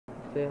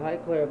Say hi,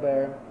 Claire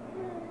Bear.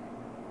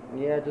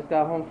 Yeah, just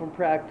got home from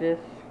practice.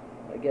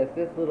 I guess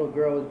this little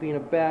girl is being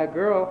a bad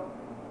girl.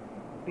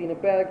 Being a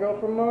bad girl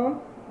for mom?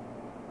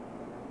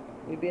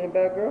 You being a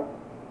bad girl?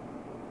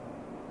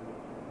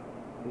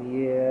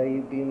 Yeah,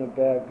 you being a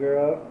bad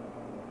girl.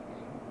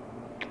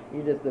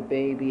 You're just a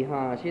baby,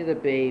 huh? She's a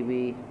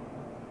baby.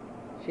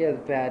 She has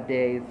bad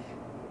days.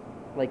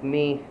 Like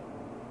me.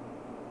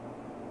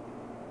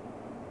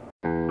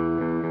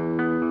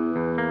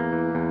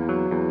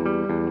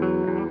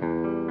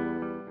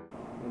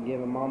 You're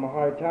giving mom a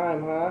hard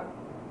time, huh?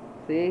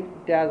 See?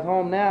 Dad's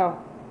home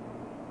now.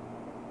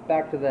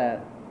 Back to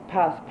that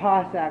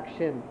pass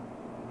action.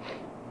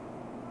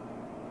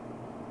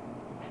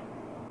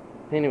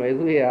 Anyways,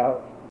 we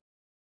out.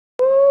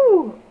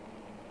 Woo!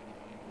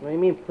 What do you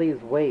mean,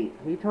 please wait?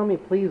 You tell me,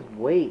 please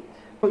wait.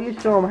 You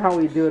show them how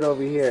we do it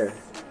over here.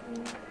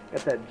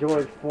 Got that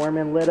George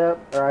Foreman lit up,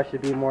 or I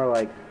should be more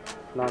like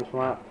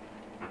nonchalant.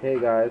 Hey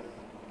guys,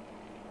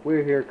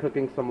 we're here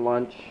cooking some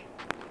lunch,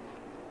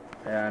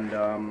 and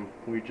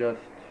we just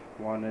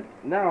wanted.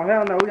 No,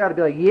 hell no, we gotta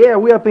be like, yeah,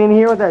 we up in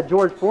here with that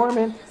George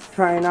Foreman,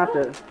 trying not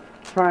to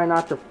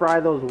fry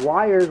those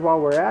wires while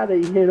we're at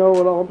it. You know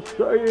what I'm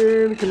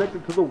saying?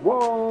 Connected to the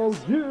walls,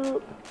 yeah.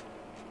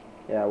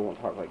 Yeah, I won't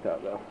talk like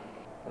that though.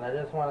 And I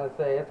just want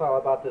to say, it's all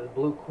about this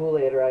blue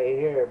Kool-Aid right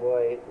here,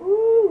 boy.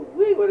 Ooh,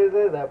 wait, what is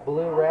it? That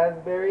blue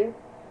raspberry?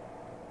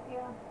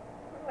 Yeah,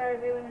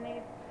 raspberry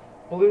lemonade.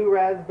 Blue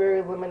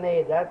raspberry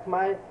lemonade. That's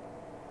my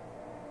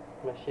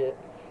shit.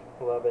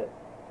 Love it.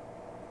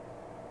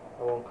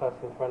 I won't cuss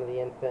in front of the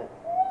infant.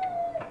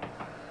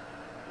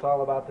 It's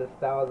all about this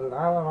Thousand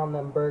Island on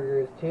them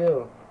burgers,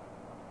 too.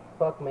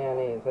 Fuck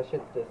mayonnaise. That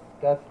shit's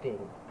disgusting.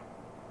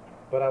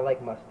 But I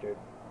like mustard.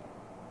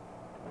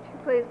 She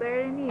plays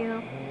better than you.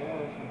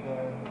 Yeah,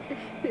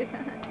 she does.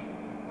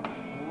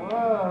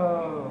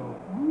 Whoa.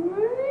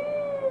 Woo!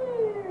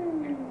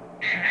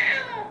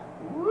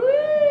 Woo!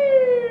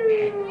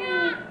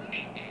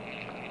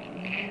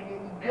 There you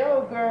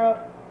go, girl.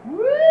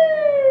 Woo!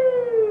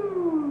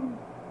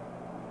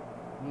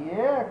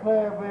 Yeah,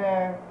 Claire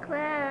Bear.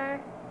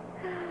 Claire,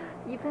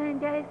 you playing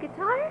Daddy's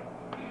guitar?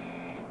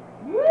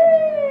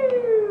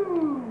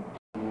 Woo!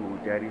 Ooh,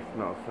 Daddy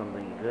smells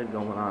something good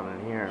going on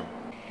in here.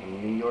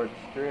 New York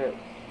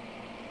strips.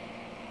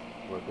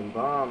 Looking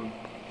bomb.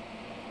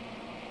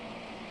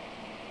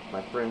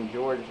 My friend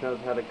George knows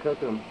how to cook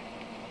them.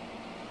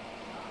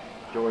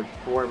 George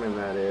Foreman,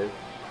 that is.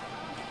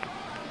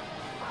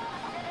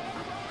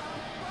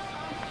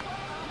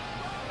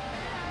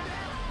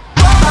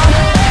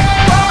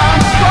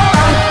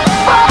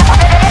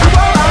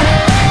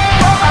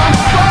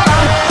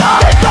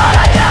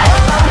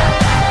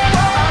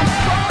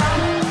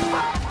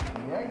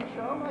 Yeah, you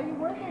show him how you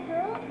work it,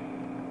 girl.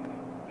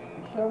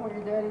 Show what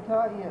your daddy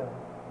taught you.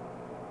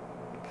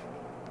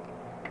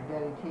 Your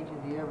daddy teaches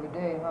you every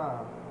day,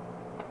 huh?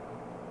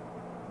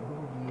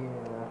 Ooh,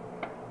 yeah.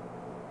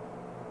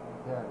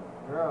 Daddy's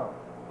girl.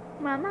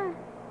 Mama,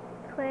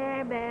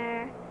 Claire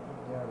Bear.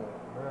 Daddy's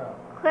girl.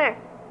 Claire.